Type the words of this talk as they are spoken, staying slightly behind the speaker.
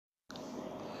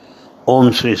ఓం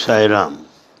శ్రీ సాయిరామ్.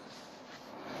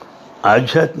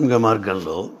 ఆధ్యాత్మిక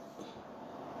మార్గంలో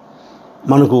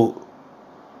మనకు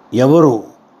ఎవరు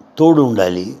తోడు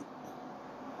ఉండాలి,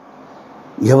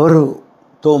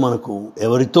 ఎవరితో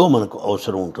మనకు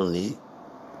అవసరం ఉంటుంది,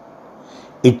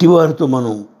 ఎట్టివారితో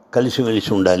మనం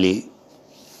కలిసిమెలిసి ఉండాలి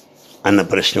అన్న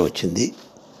ప్రశ్న వచ్చింది.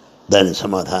 దాని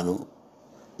సమాధానం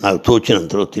నాకు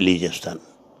తోచినంతలో తెలియజేస్తాను.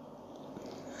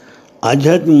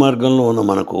 ఆధ్యాత్మిక మార్గంలో ఉన్న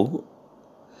మనకు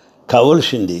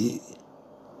కావలసింది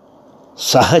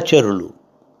సహచరులు.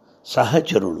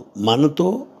 మనతో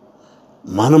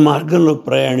మన మార్గంలో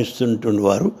ప్రయాణిస్తున్నటువంటి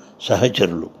వారు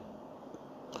సహచరులు,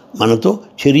 మనతో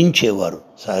చరించేవారు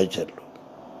సహచరులు.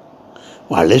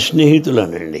 వాళ్ళే స్నేహితులు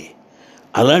అనండి,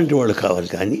 అలాంటి వాళ్ళు కావాలి,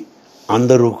 కానీ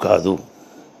అందరూ కాదు.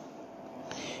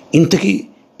 ఇంతకీ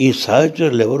ఈ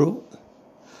సహచరులు ఎవరు?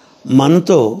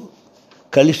 మనతో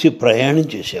కలిసి ప్రయాణం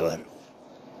చేసేవారు.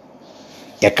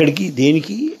 ఎక్కడికి,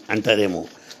 దేనికి అంటారేమో,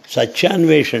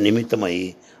 సత్యాన్వేషణ నిమిత్తమై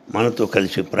మనతో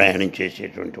కలిసి ప్రయాణం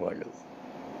చేసేటువంటి వాళ్ళు.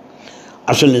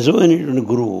 అసలు నిజమైనటువంటి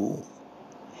గురువు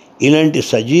ఇలాంటి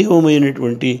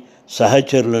సజీవమైనటువంటి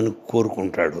సహచరులను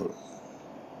కోరుకుంటాడు.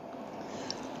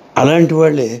 అలాంటి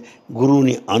వాళ్ళే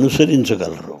గురువుని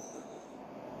అనుసరించగలరు.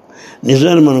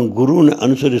 నిజాన్ని మనం గురువుని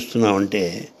అనుసరిస్తున్నామంటే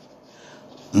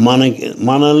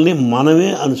మనల్ని మనమే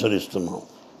అనుసరిస్తున్నాం.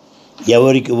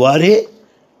 ఎవరికి వారే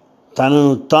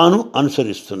తనను తాను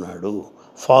అనుసరిస్తున్నాడు,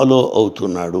 ఫాలో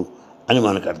అవుతున్నాడు అని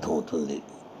మనకు అర్థమవుతుంది.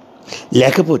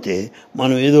 లేకపోతే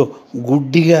మనం ఏదో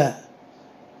గుడ్డిగా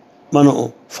మనం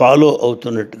ఫాలో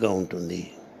అవుతున్నట్టుగా ఉంటుంది.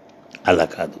 అలా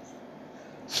కాదు.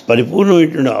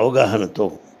 పరిపూర్ణమైనటువంటి అవగాహనతో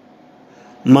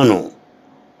మనం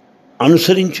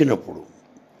అనుసరించినప్పుడు,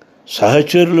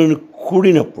 సహచరులను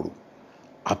కూడినప్పుడు,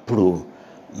 అప్పుడు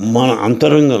మన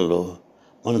అంతరంగంలో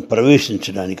మనం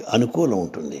ప్రవేశించడానికి అనుకూలం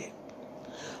ఉంటుంది.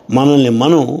 మనల్ని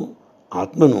మనం,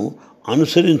 ఆత్మను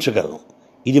అనుసరించగలం.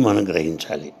 ఇది మనం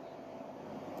గ్రహించాలి.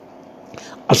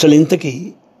 అసలు ఇంతకీ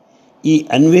ఈ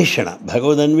అన్వేషణ,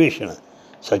 భగవదన్వేషణ,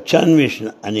 సత్యాన్వేషణ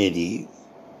అనేది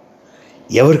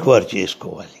ఎవరికి వారు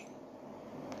చేసుకోవాలి,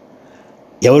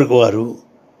 ఎవరికి వారు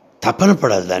తపన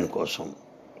పడాలి దానికోసం.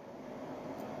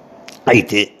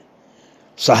 అయితే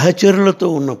సహచరులతో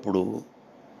ఉన్నప్పుడు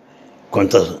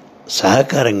కొంత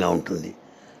సహకారంగా ఉంటుంది.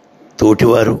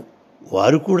 తోటివారు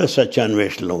వారు కూడా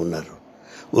సత్యాన్వేషణలో ఉన్నారు.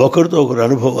 ఒకరితో ఒకరు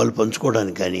అనుభవాలు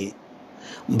పంచుకోవడానికి కానీ,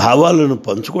 భావాలను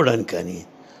పంచుకోవడానికి కానీ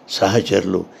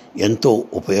సహచరులు ఎంతో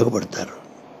ఉపయోగపడతారు.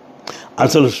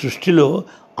 అసలు సృష్టిలో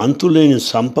అంతులేని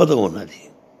సంపద ఉన్నది,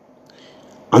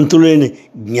 అంతులేని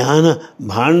జ్ఞాన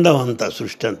భాండం అంతా,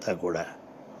 సృష్టి అంతా కూడా.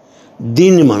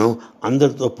 దీన్ని మనం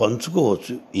అందరితో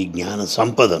పంచుకోవచ్చు, ఈ జ్ఞాన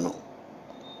సంపదను.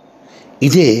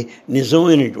 ఇదే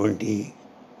నిజమైనటువంటి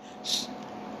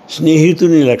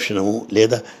స్నేహితుని లక్షణము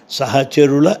లేదా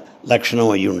సహచరుల లక్షణం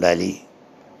అయి ఉండాలి.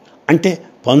 అంటే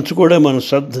పంచుకోవడం మనం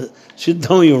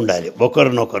సిద్ధమై ఉండాలి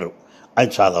ఒకరినొకరు.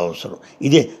 అది చాలా అవసరం.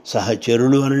 ఇదే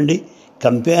సహచరులు అనండి,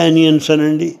 కంపానియన్స్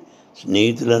అనండి,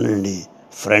 స్నేహితులు అనండి,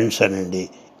 ఫ్రెండ్స్ అనండి,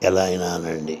 ఎలా అయినా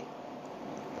అనండి.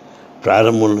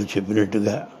 ప్రారంభంలో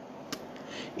చెప్పినట్టుగా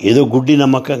ఏదో గుడ్డి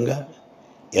నమ్మకంగా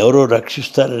ఎవరో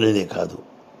రక్షిస్తారనేదే కాదు,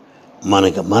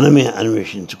 మనకు మనమే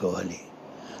అన్వేషించుకోవాలి,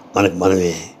 మనకు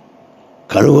మనమే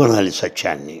కనుగొనాలి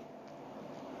సత్యాన్ని.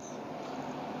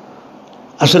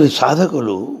 అసలు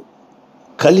సాధకులు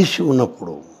కలిసి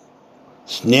ఉన్నప్పుడు,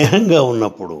 స్నేహంగా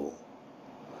ఉన్నప్పుడు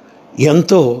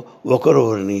ఎంతో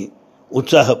ఒకరొకరిని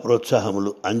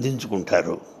ప్రోత్సాహములు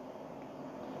అందించుకుంటారు.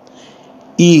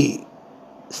 ఈ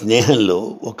స్నేహంలో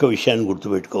ఒక విషయాన్ని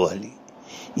గుర్తుపెట్టుకోవాలి,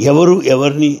 ఎవరు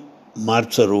ఎవరిని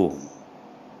మార్చరు.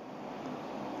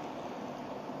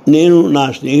 నేను నా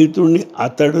స్నేహితుడిని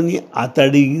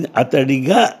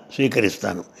అతడిగా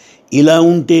స్వీకరిస్తాను. ఇలా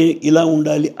ఉంటే ఇలా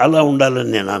ఉండాలి, అలా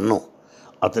ఉండాలని నేను అన్నాను.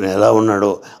 అతను ఎలా ఉన్నాడో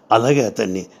అలాగే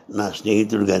అతన్ని నా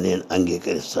స్నేహితుడిగా నేను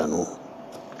అంగీకరిస్తాను,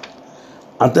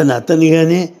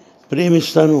 అతనిగానే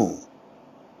ప్రేమిస్తాను.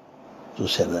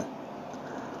 చూసారా?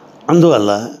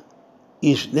 అందువల్ల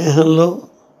ఈ స్నేహంలో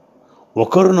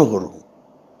ఒకరినొకరు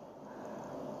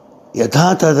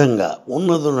యథాతథంగా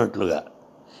ఉన్నట్లుగా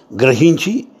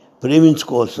గ్రహించి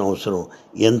ప్రేమించుకోవాల్సిన అవసరం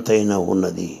ఎంతైనా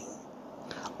ఉన్నది.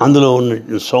 అందులో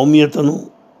ఉన్నటువంటి సౌమ్యతను,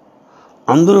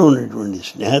 అందులో ఉన్నటువంటి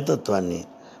స్నేహతత్వాన్ని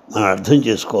మనం అర్థం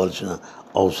చేసుకోవాల్సిన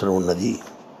అవసరం ఉన్నది.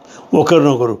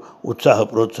 ఒకరినొకరు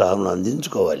ప్రోత్సాహం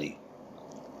అందించుకోవాలి.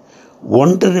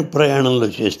 ఒంటరి ప్రయాణంలో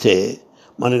చేస్తే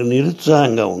మనకు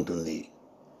నిరుత్సాహంగా ఉంటుంది.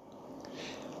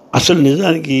 అసలు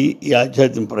నిజానికి ఈ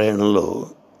ఆధ్యాత్మిక ప్రయాణంలో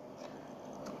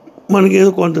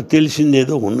మనకేదో కొంత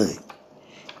తెలిసిందేదో ఉన్నది.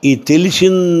 ఈ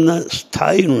తెలిసిన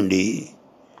స్థాయి నుండి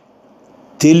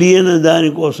తెలియని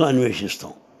దానికోసం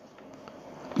అన్వేషిస్తాం.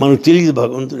 మనకు తెలియదు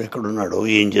భగవంతుడు ఎక్కడున్నాడో,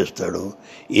 ఏం చేస్తాడో,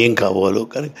 ఏం కావాలో.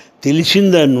 కానీ తెలిసిన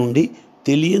దాని నుండి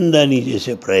తెలియని దాన్ని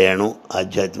చేసే ప్రయాణం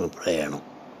ఆధ్యాత్మిక ప్రయాణం.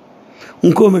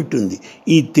 ఇంకో మెట్టు ఉంది.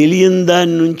 ఈ తెలియని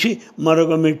దాని నుంచి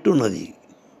మరొక మెట్టు ఉన్నది,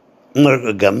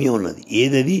 మరొక గమ్యం ఉన్నది.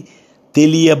 ఏదది?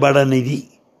 తెలియబడనిది.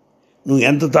 నువ్వు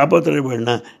ఎంత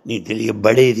తాపత్రయపడినా నీ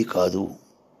తెలియబడేది కాదు.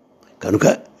 కనుక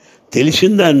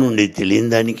తెలిసిన దాని నుండి తెలియని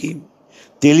దానికి,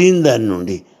 తెలియని దాని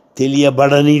నుండి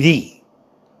తెలియబడనిది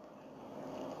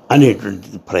అనేటువంటి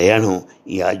ప్రయాణం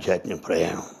ఈ ఆధ్యాత్మిక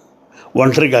ప్రయాణం.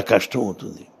 ఒంటరిగా కష్టం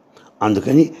అవుతుంది.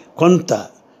 అందుకని కొంత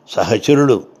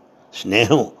సహచరుడు,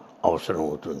 స్నేహం అవసరం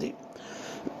అవుతుంది.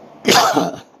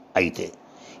 అయితే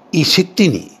ఈ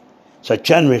శక్తిని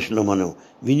సత్యాన్వేషణలో మనం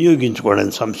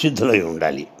వినియోగించుకోవడానికి సంసిద్ధులై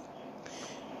ఉండాలి.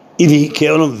 ఇది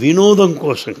కేవలం వినోదం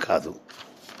కోసం కాదు,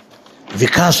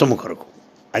 వికాసము కొరకు.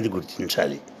 అది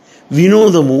గుర్తించాలి.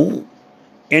 వినోదము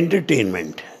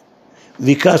ఎంటర్టైన్మెంట్,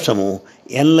 వికాసము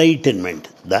ఎన్లైటన్మెంట్.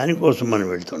 దానికోసం మనం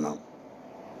వెళ్తున్నాం.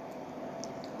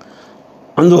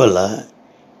 అందువల్ల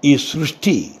ఈ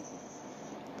సృష్టి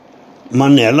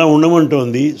మన ఎలా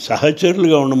ఉండమంటోంది?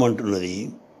 సహచరులుగా ఉండమంటున్నది.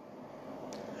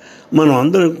 మనం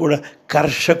అందరం కూడా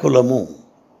కర్షకులము,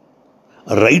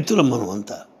 రైతులం మనం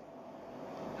అంతా.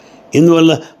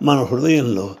 ఇందువల్ల మన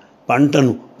హృదయంలో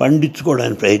పంటను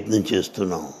పండించుకోవడానికి ప్రయత్నం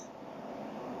చేస్తున్నాం.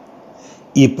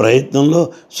 ఈ ప్రయత్నంలో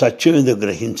సత్యం ఏదో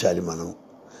గ్రహించాలి. మనం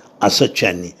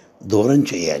అసత్యాన్ని దూరం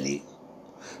చేయాలి,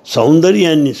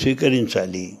 సౌందర్యాన్ని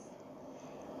స్వీకరించాలి,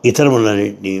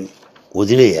 ఇతరములన్నింటినీ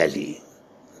వదిలేయాలి.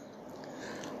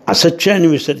 అసత్యాన్ని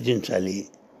విసర్జించాలి,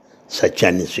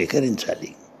 సత్యాన్ని స్వీకరించాలి.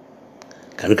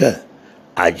 కనుక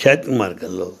ఆధ్యాత్మిక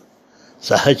మార్గంలో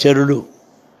సహచరులు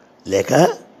లేక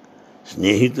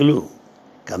స్నేహితులు,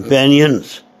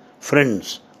 కంపానియన్స్,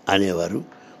 ఫ్రెండ్స్ అనేవారు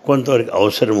కొంతవరకు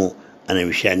అవసరము అనే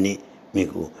విషయాన్ని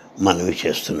మీకు మనవి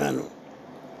చేస్తున్నాను.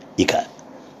 ఇక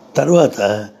తర్వాత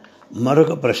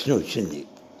మరొక ప్రశ్న వచ్చింది.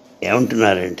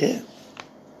 ఏమంటున్నారంటే,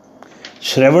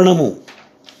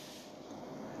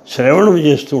 శ్రవణం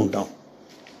చేస్తూ ఉంటాం,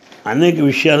 అనేక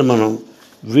విషయాలు మనం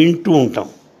వింటూ ఉంటాం.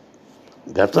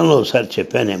 గతంలో ఒకసారి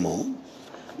చెప్పానేమో,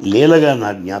 లీలగా నా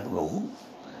జ్ఞాపకం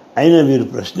అయినా మీరు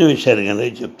ప్రశ్న వేశారు కనుక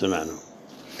చెప్తున్నాను.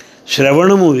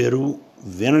 శ్రవణము వేరు,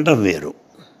 వినటం వేరు.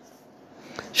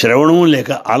 శ్రవణము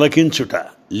లేక ఆలకించుట,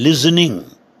 లిజనింగ్.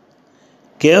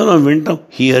 కేవలం వింటాం,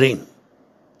 హియరింగ్.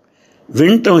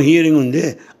 వింటాం, హియరింగ్ ఉందే,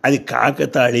 అది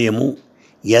కాకతాళీయము,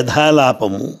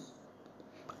 యథాలాపము,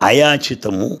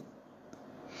 అయాచితము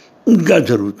ఇంకా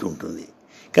జరుగుతుంటుంది.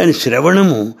 కానీ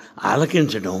శ్రవణము,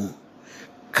 ఆలకించడం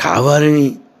కావాలని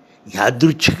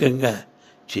యాదృచ్ఛికంగా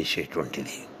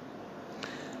చేసేటువంటిది,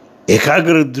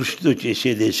 ఏకాగ్ర దృష్టితో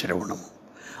చేసేదే శ్రవణము.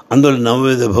 అందులో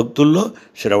నవవేద భక్తుల్లో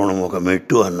శ్రవణం ఒక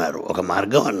మెట్టు అన్నారు, ఒక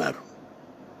మార్గం అన్నారు.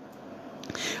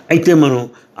 అయితే మనం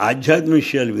ఆధ్యాత్మిక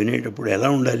విషయాలు వినేటప్పుడు ఎలా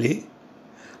ఉండాలి?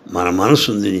 మన మనసు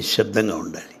ఉంది, నిశ్శబ్దంగా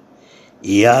ఉండాలి.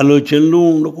 ఏ ఆలోచనలు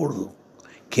ఉండకూడదు.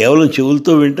 కేవలం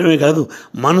చెవులతో వింటమే కాదు,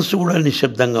 మనసు కూడా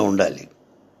నిశ్శబ్దంగా ఉండాలి.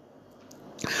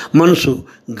 మనసు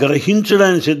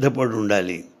గ్రహించడానికి సిద్ధపడి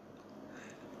ఉండాలి.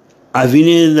 ఆ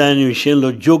వినేదాని విషయంలో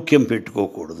జోక్యం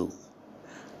పెట్టుకోకూడదు.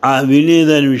 ఆ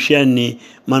వినేదాని విషయాన్ని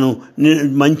మనం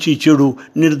మంచి చెడు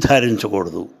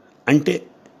నిర్ధారించకూడదు. అంటే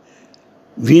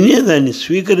వినేదాన్ని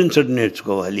స్వీకరించడం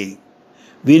నేర్చుకోవాలి,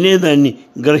 వినేదాన్ని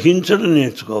గ్రహించడం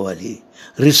నేర్చుకోవాలి.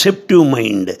 రిసెప్టివ్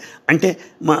మైండ్ అంటే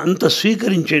అంత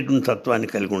స్వీకరించేటువంటి తత్వాన్ని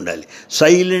కలిగి ఉండాలి.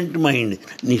 సైలెంట్ మైండ్,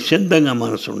 నిశ్శబ్దంగా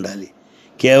మనసు ఉండాలి.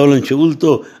 కేవలం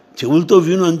చెవులతో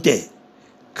విను అంతే.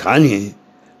 కానీ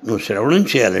నువ్వు శ్రవణం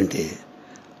చేయాలంటే,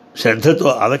 శ్రద్ధతో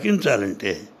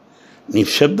ఆలకించాలంటే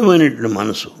నిశ్శబ్దమైనటువంటి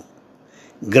మనసు,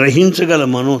 గ్రహించగల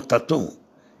మనోతత్వం,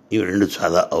 ఇవి రెండు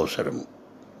చాలా అవసరము.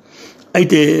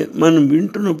 అయితే మనం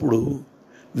వింటున్నప్పుడు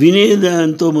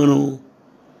వినేదాంతో మనం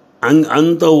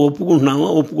అంత ఒప్పుకుంటున్నామా,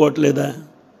 ఒప్పుకోవట్లేదా?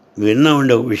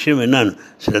 విన్నామండి, ఒక విషయం విన్నాను,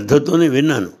 శ్రద్ధతోనే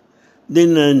విన్నాను,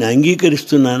 దీన్ని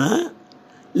అంగీకరిస్తున్నానా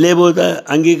లేకపోతే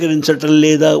అంగీకరించటం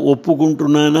లేదా,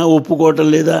 ఒప్పుకుంటున్నానా ఒప్పుకోవటం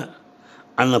లేదా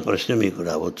అన్న ప్రశ్న మీకు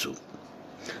రావచ్చు.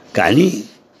 కానీ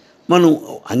మనం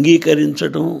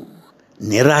అంగీకరించటం,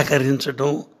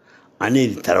 నిరాకరించటం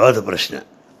అనేది తర్వాత ప్రశ్న.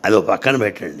 అదో పక్కన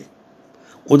పెట్టండి.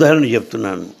 ఉదాహరణ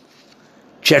చెప్తున్నాను.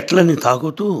 చెట్లని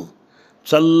తాకుతూ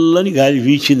చల్లని గాలి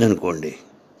వీచిందనుకోండి,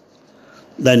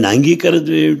 దాన్ని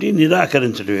అంగీకరించడం ఏమిటి,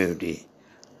 నిరాకరించడం ఏమిటి?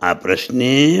 ఆ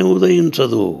ప్రశ్నే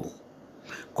ఉదయించదు.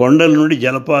 కొండల నుండి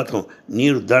జలపాతం,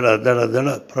 నీరు దడ దడ దడ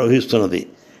ప్రవహిస్తున్నది.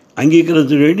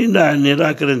 అంగీకరించడం ఏంటి,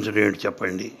 నిరాకరించడం ఏంటి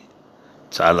చెప్పండి?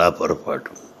 చాలా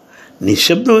పొరపాటు.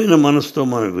 నిశ్శబ్దమైన మనసుతో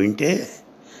మనం వింటే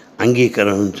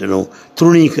అంగీకరించడం,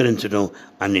 తృణీకరించడం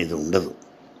అనేది ఉండదు.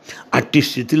 అట్టి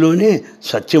స్థితిలోనే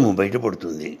సత్యము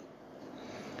బయటపడుతుంది.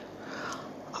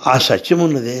 ఆ సత్యం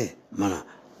ఉన్నదే మన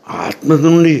ఆత్మ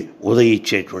నుండి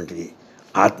ఉదయించేటువంటిది,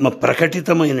 ఆత్మ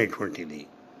ప్రకటితమైనటువంటిది.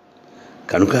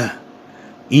 కనుక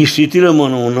ఈ స్థితిలో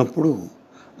మనం ఉన్నప్పుడు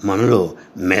మనలో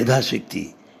మేధాశక్తి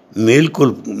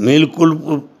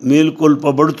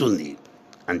మేల్కొల్పబడుతుంది.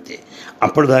 అంతే.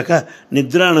 అప్పటిదాకా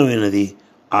నిద్రాణమైనది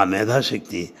ఆ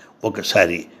మేధాశక్తి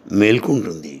ఒకసారి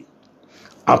మేల్కుంటుంది.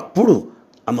 అప్పుడు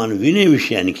మనం వినే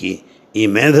విషయానికి ఈ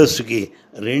మేధస్సుకి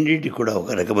రెండింటికి కూడా ఒక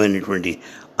రకమైనటువంటి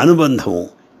అనుబంధము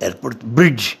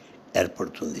బ్రిడ్జ్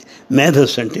ఏర్పడుతుంది.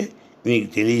 మేధస్సు అంటే మీకు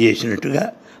తెలియజేసినట్టుగా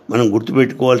మనం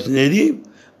గుర్తుపెట్టుకోవాల్సినది,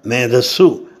 మేధస్సు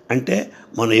అంటే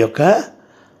మన యొక్క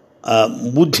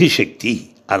బుద్ధిశక్తి,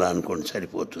 అలా అనుకోండి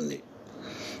సరిపోతుంది.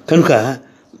 కనుక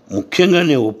ముఖ్యంగా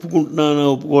నేను ఒప్పుకుంటున్నానో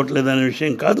ఒప్పుకోవట్లేదు అనే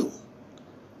విషయం కాదు.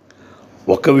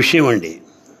 ఒక విషయం అండి,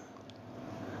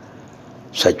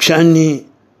 సత్యాన్ని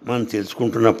మనం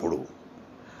తెలుసుకుంటున్నప్పుడు,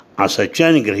 ఆ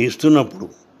సత్యాన్ని గ్రహిస్తున్నప్పుడు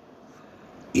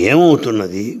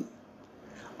ఏమవుతున్నది,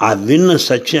 ఆ విన్న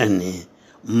సత్యాన్ని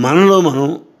మనలో మనం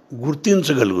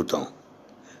గుర్తించగలుగుతాం.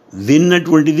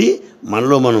 విన్నటువంటిది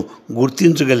మనలో మనం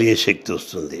గుర్తించగలిగే శక్తి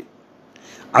వస్తుంది.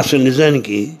 అసలు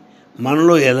నిజానికి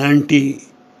మనలో ఎలాంటి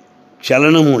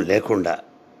చలనము లేకుండా,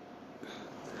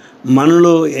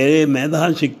 మనలో ఏ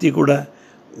మేధాశక్తి కూడా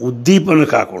ఉద్దీపన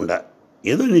కాకుండా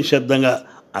ఏదో నిశ్శబ్దంగా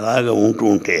అలాగ ఉంటూ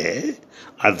ఉంటే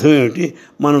అర్థం ఏమిటి,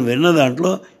 మనం విన్న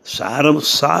దాంట్లో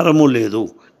సారము లేదు,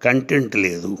 కంటెంట్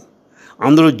లేదు,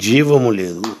 అందులో జీవము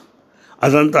లేదు,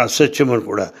 అదంతా అసత్యం అని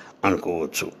కూడా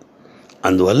అనుకోవచ్చు.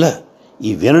 అందువల్ల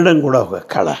ఈ వినడం కూడా ఒక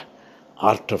కళ,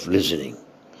 ఆర్ట్ ఆఫ్ లిజనింగ్.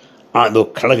 అదో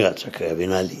కళగా చక్కగా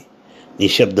వినాలి,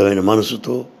 నిశ్శబ్దమైన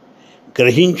మనసుతో,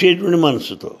 గ్రహించేటువంటి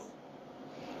మనసుతో.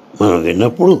 మనం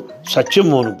విన్నప్పుడు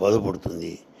సత్యము మనకు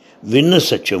బోధపడుతుంది, విన్న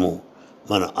సత్యము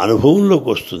మన అనుభవంలోకి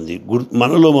వస్తుంది,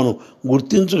 మనలో మనం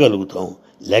గుర్తించగలుగుతాం.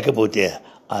 లేకపోతే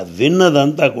ఆ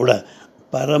విన్నదంతా కూడా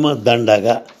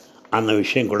పరమదండగా అన్న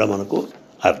విషయం కూడా మనకు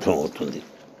అర్థమవుతుంది.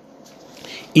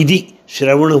 ఇది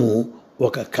శ్రవణము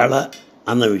ఒక కళ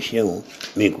అన్న విషయం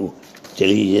మీకు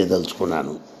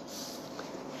తెలియజేయదలుచుకున్నాను.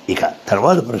 ఇక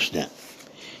తర్వాత ప్రశ్న,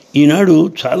 ఈనాడు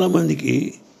చాలామందికి,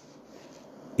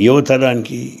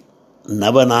 యువతరానికి,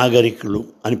 నవనాగరికులు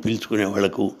అని పిలుచుకునే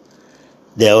వాళ్లకు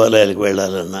దేవాలయాలకు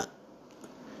వెళ్ళాలన్నా,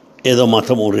 ఏదో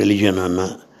మతము రిలీజియన్ అన్నా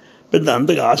పెద్ద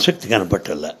అంతగా ఆసక్తి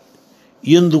కనపట్టల్లా.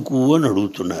 ఎందుకు అని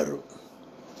అడుగుతున్నారు.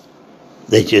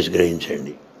 దయచేసి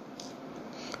గ్రహించండి.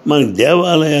 మనకి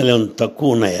దేవాలయాలు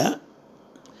తక్కువ ఉన్నాయా,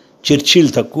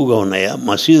 చర్చిలు తక్కువగా ఉన్నాయా,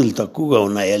 మసీదులు తక్కువగా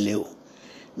ఉన్నాయా? లేవు.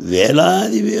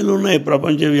 వేలాది వేలు ఉన్నాయి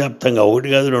ప్రపంచవ్యాప్తంగా, ఒకటి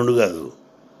కాదు రెండు కాదు.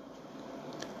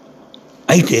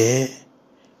 అయితే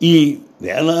ఈ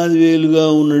వేలాది వేలుగా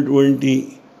ఉన్నటువంటి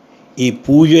ఈ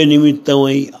పూజ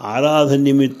నిమిత్తమై, ఆరాధన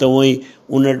నిమిత్తమై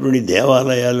ఉన్నటువంటి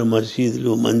దేవాలయాలు,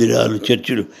 మసీదులు, మందిరాలు,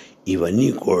 చర్చిలు, ఇవన్నీ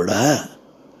కూడా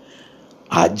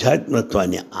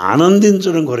ఆధ్యాత్మత్వాన్ని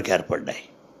ఆనందించడం కొరకు ఏర్పడ్డాయి,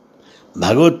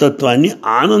 భగవతత్వాన్ని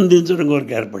ఆనందించడం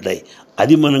కొరకు ఏర్పడ్డాయి.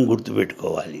 అది మనం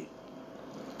గుర్తుపెట్టుకోవాలి.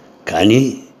 కానీ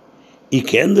ఈ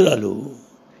కేంద్రాలు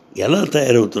ఎలా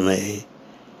తయారవుతున్నాయి?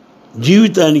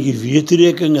 జీవితానికి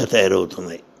వ్యతిరేకంగా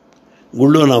తయారవుతున్నాయి.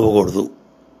 గుళ్ళో నవ్వకూడదు,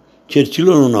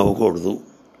 చర్చిలో నువ్వు నవ్వకూడదు,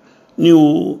 నీవు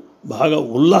బాగా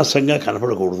ఉల్లాసంగా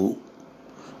కనపడకూడదు,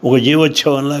 ఒక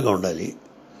జీవోత్సవంలాగా ఉండాలి,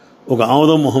 ఒక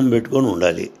ఆముదం మొహం పెట్టుకొని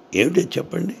ఉండాలి. ఏమిటి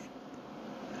చెప్పండి,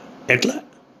 ఎట్లా?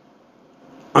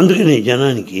 అందుకని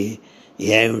జనానికి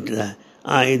ఏమిటిరా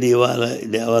ఈ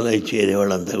దేవాలయం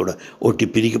చేరేవాళ్ళంతా కూడా ఒట్టి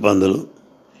పిరికి పందులు,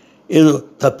 ఏదో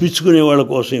తప్పించుకునే వాళ్ళ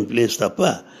కోసం ఈ ప్లేస్ తప్ప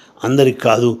అందరికి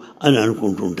కాదు అని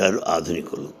అనుకుంటుంటారు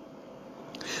ఆధునికులు.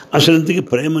 అసలు ఇంతకీ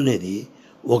ప్రేమ అనేది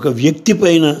ఒక వ్యక్తి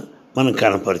పైన మనం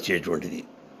కనపరిచేటువంటిది.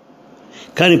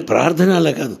 కానీ ప్రార్థన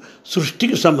అలా కాదు,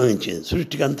 సృష్టికి సంబంధించింది,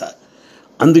 సృష్టికి అంతా.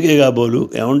 అందుకే కాబోలు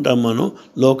ఏమంటాం మనం,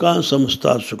 లోకా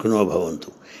సంస్థా సుఖినో భవంతు.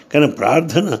 కానీ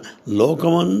ప్రార్థన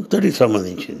లోకమంతటికి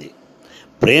సంబంధించింది,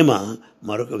 ప్రేమ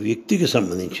మరొక వ్యక్తికి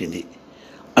సంబంధించింది.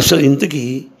 అసలు ఇంతకీ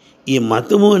ఈ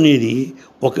మతము అనేది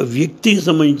ఒక వ్యక్తికి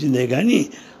సంబంధించిందే కానీ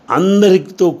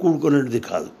అందరితో కూడుకున్నది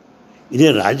కాదు. ఇదే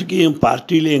రాజకీయం,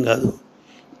 పార్టీలేం కాదు.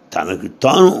 తనకు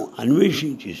తాను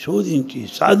అన్వేషించి, శోధించి,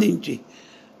 సాధించి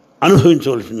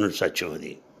అనుభవించవలసిన సత్యం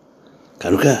అది.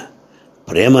 కనుక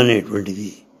ప్రేమ అనేటువంటిది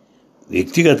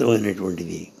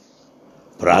వ్యక్తిగతమైనటువంటిది,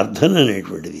 ప్రార్థన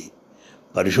అనేటువంటిది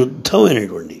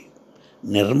పరిశుద్ధమైనటువంటి,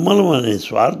 నిర్మలమైన,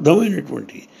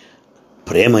 స్వార్థమైనటువంటి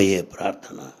ప్రేమయే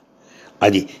ప్రార్థన.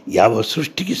 అది యావత్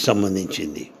సృష్టికి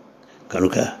సంబంధించింది.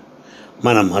 కనుక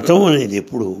మన మతం అనేది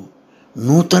ఎప్పుడు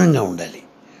నూతనంగా ఉండాలి,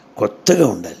 కొత్తగా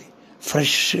ఉండాలి,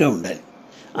 ఫ్రెష్గా ఉండాలి.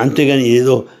 అంతేగాని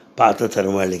ఏదో పాత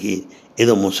తరం వాళ్ళకి,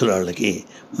 ఏదో ముసలి వాళ్ళకి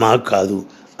మాకు కాదు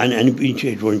అని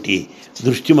అనిపించేటువంటి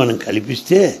దృష్టి మనం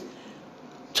కల్పిస్తే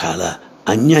చాలా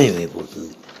అన్యాయం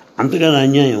అయిపోతుంది. అంతకన్నా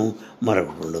అన్యాయం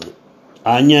మరొకటి ఉండదు.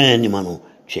 ఆ అన్యాయాన్ని మనం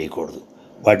చేయకూడదు.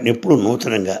 వాటిని ఎప్పుడూ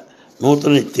నూతనంగా,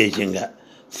 తేజంగా,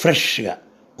 ఫ్రెష్గా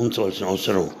ఉంచవలసిన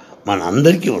అవసరం మన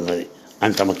అందరికీ ఉన్నది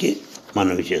అని తమకి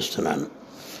మనవి చేస్తున్నాను.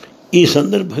 ఈ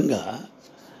సందర్భంగా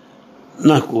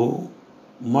నాకు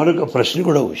మరొక ప్రశ్న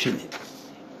కూడా వచ్చింది.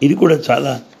 ఇది కూడా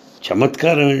చాలా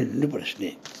చమత్కారమైనటువంటి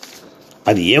ప్రశ్నే.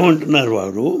 అది ఏమంటున్నారు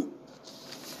వారు,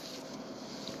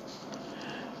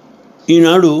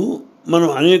 ఈనాడు మనం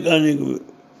అనేక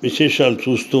విశేషాలు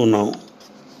చూస్తూ ఉన్నాం.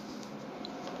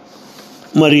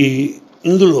 మరి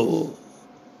ఇందులో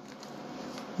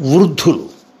వృద్ధులు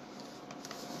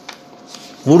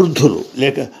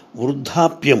లేక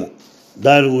వృద్ధాప్యము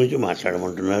దాని గురించి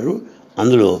మాట్లాడమంటున్నారు.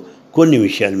 అందులో కొన్ని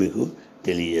విషయాలు మీకు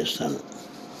తెలియజేస్తాను.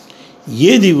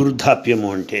 ఏది వృద్ధాప్యము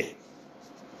అంటే,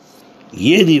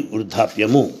 ఏది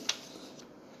వృద్ధాప్యము?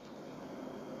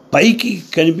 పైకి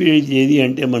కనిపించేది ఏది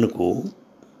అంటే మనకు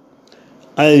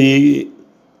అది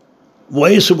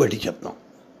వయసు బట్టి చెప్తాం.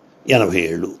 80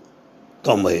 ఏళ్ళు,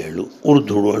 90 ఏళ్ళు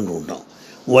వృద్ధుడు అంటూ ఉంటాం.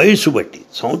 వయసు బట్టి,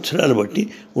 సంవత్సరాలు బట్టి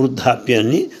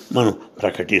వృద్ధాప్యాన్ని మనం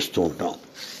ప్రకటిస్తూ ఉంటాం.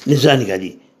 నిజానికి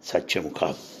అది సత్యం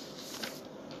కాదు.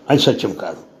 అది సత్యం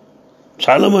కాదు.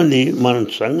 చాలామంది మనం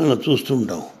సంఘంలో చూస్తూ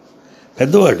ఉంటాం.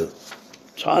 పెద్దవాళ్ళు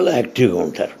చాలా యాక్టివ్గా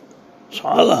ఉంటారు,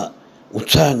 చాలా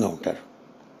ఉత్సాహంగా ఉంటారు.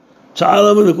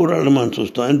 చాలామంది కుర్రాళ్ళు మనం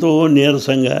చూస్తాం ఎంతో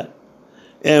నీరసంగా,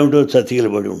 ఏమిటో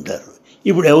చతికిలబడి ఉంటారు.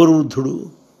 ఇప్పుడు ఎవరు వృద్ధుడు,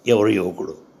 ఎవరు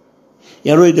యువకుడు?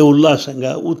 ఎవరైతే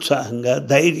ఉల్లాసంగా, ఉత్సాహంగా,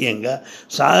 ధైర్యంగా,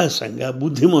 సాహసంగా,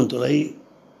 బుద్ధిమంతులై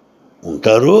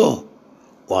ఉంటారో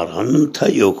వారంతా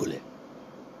యువకులే.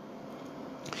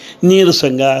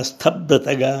 నీరసంగా,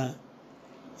 స్తబ్దతగా,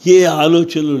 ఏ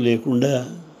ఆలోచనలు లేకుండా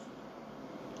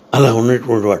అలా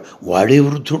ఉన్నటువంటి వాడే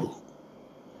వృద్ధుడు.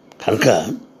 కనుక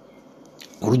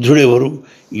వృద్ధుడెవరు,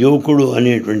 యువకుడు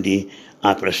అనేటువంటి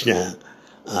ఆ ప్రశ్న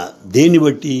దేన్ని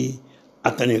బట్టి?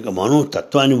 అతని యొక్క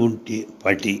మనోతత్వాన్ని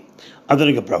బట్టి, అతని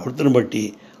యొక్క ప్రవర్తన బట్టి,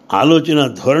 ఆలోచన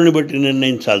ధోరణి బట్టి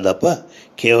నిర్ణయించాలి తప్ప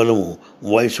కేవలము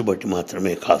వయసు బట్టి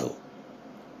మాత్రమే కాదు.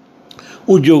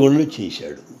 ఉద్యోగంలో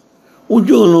చేశాడు,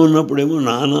 ఉద్యోగంలో ఉన్నప్పుడేమో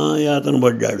నానా యాతన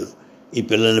పడ్డాడు. ఈ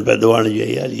పిల్లల్ని పెద్దవాళ్ళు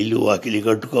చేయాలి, ఇల్లు వాకిలి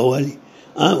కట్టుకోవాలి,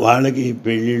 వాళ్ళకి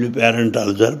పెళ్ళిళ్ళు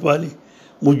పేరంటాలు జరపాలి,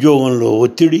 ఉద్యోగంలో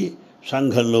ఒత్తిడి,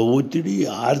 సంఘంలో ఒత్తిడి,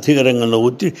 ఆర్థిక రంగంలో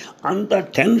ఒత్తిడి, అంత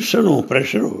టెన్షను,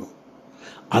 ప్రెషరు.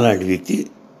 అలాంటి వ్యక్తి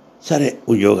సరే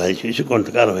ఉద్యోగాలు చేసి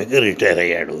కొంతకాలం అయితే రిటైర్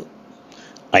అయ్యాడు.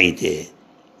 అయితే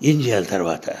ఏం చేయాలి?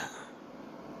 తర్వాత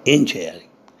ఏం చేయాలి?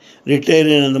 రిటైర్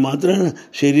అయినంత మాత్రాన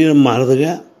శరీరం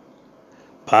మారదుగా,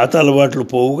 పాత అలవాట్లు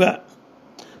పోవుగా.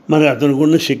 మరి అతనికి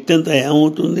ఉన్న శక్తి అంతా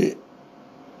ఏమవుతుంది?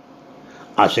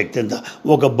 ఆ శక్తి అంతా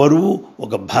ఒక బరువు,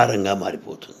 ఒక భారంగా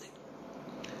మారిపోతుంది.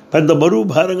 పెద్ద బరువు,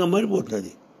 భారంగా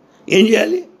మారిపోతుంది. ఏం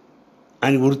చేయాలి?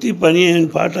 ఆయన వృత్తి పని ఆయన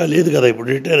పాట లేదు కదా, ఇప్పుడు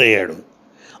రిటైర్ అయ్యాడు.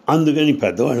 అందుకని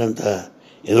పెద్దవాళ్ళంతా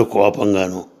ఏదో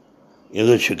కోపంగానో,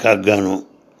 ఏదో చికాగ్గానో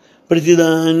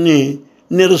ప్రతిదాన్ని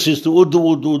నిరసిస్తూ వద్దు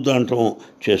వద్దు వద్దు అంటం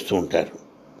చేస్తూ ఉంటారు.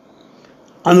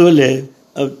 అందువల్లే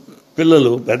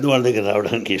పిల్లలు పెద్దవాళ్ళ దగ్గర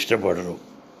రావడానికి ఇష్టపడరు.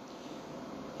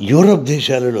 యూరప్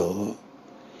దేశాలలో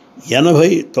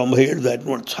 80-90 ఏళ్ళు దాటిన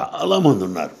వాళ్ళు చాలామంది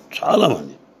ఉన్నారు,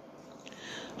 చాలామంది.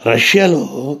 రష్యాలో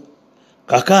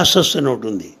కకాసస్ అని ఒకటి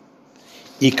ఉంది.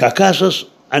 ఈ కకాసస్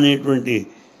అనేటువంటి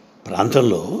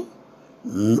ప్రాంతంలో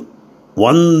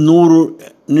 100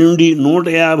 నుండి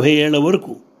 150 ఏళ్ల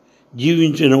వరకు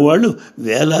జీవించిన వాళ్ళు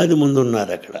వేలాది మంది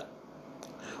ఉన్నారు అక్కడ.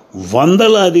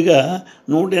 వందలాదిగా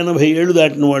 180 ఏళ్ళు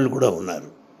దాటిన వాళ్ళు కూడా ఉన్నారు.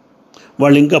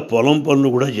 వాళ్ళు ఇంకా పొలం పనులు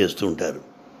కూడా చేస్తుంటారు.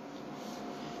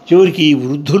 చివరికి ఈ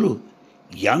వృద్ధులు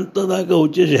ఎంత దాకా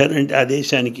వచ్చేసారంటే ఆ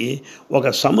దేశానికి ఒక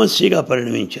సమస్యగా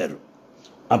పరిణమించారు.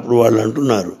 అప్పుడు వాళ్ళు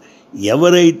అంటున్నారు,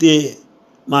 ఎవరైతే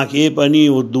మాకే పని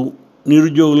వద్దు,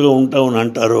 నిరుద్యోగులుగా ఉంటామని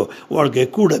అంటారో వాళ్ళకి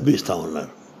ఎక్కువ డబ్బు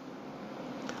ఇస్తామన్నారు.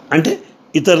 అంటే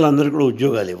ఇతరులందరికీ కూడా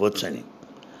ఉద్యోగాలు ఇవ్వచ్చని.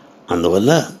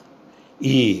 అందువల్ల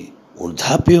ఈ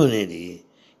వృద్ధాప్యం అనేది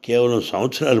కేవలం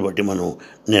సంవత్సరాలు బట్టి మనం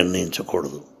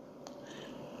నిర్ణయించకూడదు.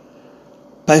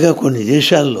 పైగా కొన్ని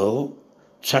దేశాల్లో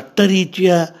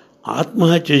చట్టరీత్యా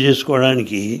ఆత్మహత్య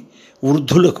చేసుకోవడానికి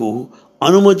వృద్ధులకు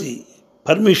అనుమతి,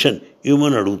 పర్మిషన్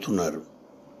ఇవ్వమని అడుగుతున్నారు.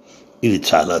 ఇది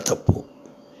చాలా తప్పు.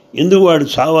 ఎందుకు వాడు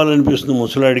చావాలనిపిస్తుంది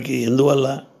ముసలాడికి? ఎందువల్ల?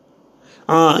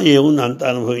 ఏముంది, అంతా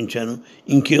అనుభవించాను,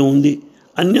 ఇంకేముంది,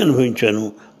 అన్నీ అనుభవించాను,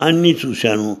 అన్నీ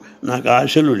చూశాను, నాకు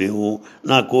ఆశలు లేవు,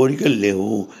 నా కోరికలు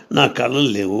లేవు, నా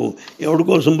కళలు లేవు, ఎవరి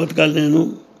కోసం బతకాలి నేను,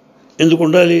 ఎందుకు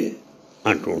ఉండాలి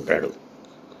అంటూ ఉంటాడు.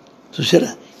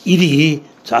 చూసారా, ఇది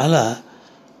చాలా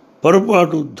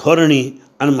పొరపాటు ధోరణి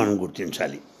అని మనం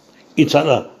గుర్తించాలి. ఇది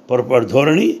చాలా పొరపాటు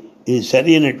ధోరణి, ఇది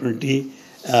సరైనటువంటి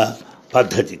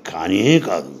పద్ధతి కానే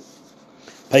కాదు.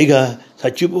 పైగా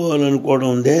చచ్చిపోవాలనుకోవడం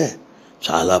ఉందే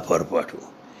చాలా పొరపాటు.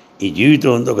 ఈ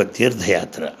జీవితం అంతా ఒక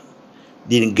తీర్థయాత్ర,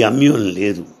 దీనికి గమ్యం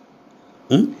లేదు.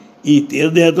 ఈ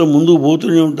తీర్థయాత్ర ముందుకు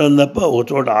పోతూనే ఉంటాం తప్ప ఒక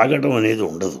చోట ఆగటం అనేది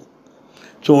ఉండదు.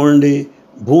 చూడండి,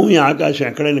 భూమి ఆకాశం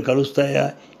ఎక్కడైనా కలుస్తాయా?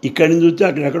 ఇక్కడి నుంచి చూస్తే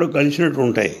అక్కడెక్కడో కలిసినట్టు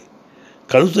ఉంటాయి,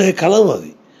 కలుస్తాయి, కలవు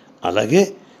అవి. అలాగే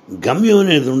గమ్యం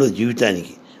అనేది ఉండదు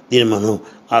జీవితానికి. దీన్ని మనం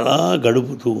అలా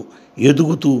గడుపుతూ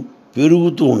ఎదుగుతూ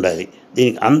పెరుగుతూ ఉండాలి.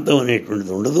 దీనికి అంతం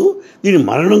అనేటువంటిది ఉండదు, దీని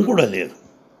మరణం కూడా లేదు.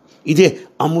 ఇదే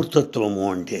అమృతత్వము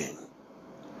అంటే.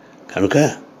 కనుక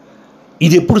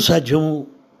ఇది ఎప్పుడు సాధ్యము?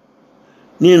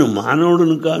 నేను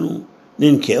మానవుడును కాను,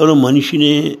 నేను కేవలం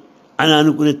మనిషినే అని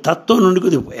అనుకునే తత్వం నుండి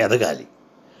కొద్దిగా ఎదగాలి.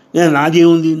 నేను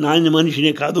నాదేముంది, నాది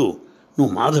మనిషినే కాదు,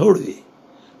 నువ్వు మాధవుడివి,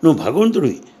 నువ్వు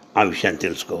భగవంతుడివి, ఆ విషయాన్ని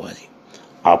తెలుసుకోవాలి.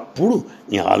 అప్పుడు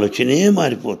నీ ఆలోచనే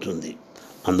మారిపోతుంది.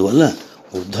 అందువల్ల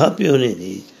వృద్ధాప్యం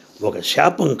అనేది ఒక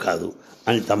శాపం కాదు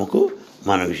అని తమకు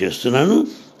మనవి చేస్తున్నాను.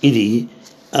 ఇది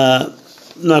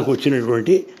నాకు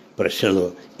వచ్చినటువంటి ప్రశ్నలో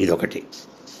ఇదొకటి.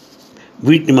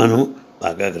 వీటిని మనం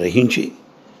బాగా గ్రహించి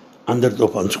అందరితో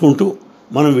పంచుకుంటూ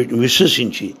మనం వీటిని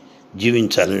విశ్వసించి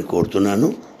జీవించాలని కోరుతున్నాను.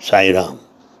 సాయిరామ్.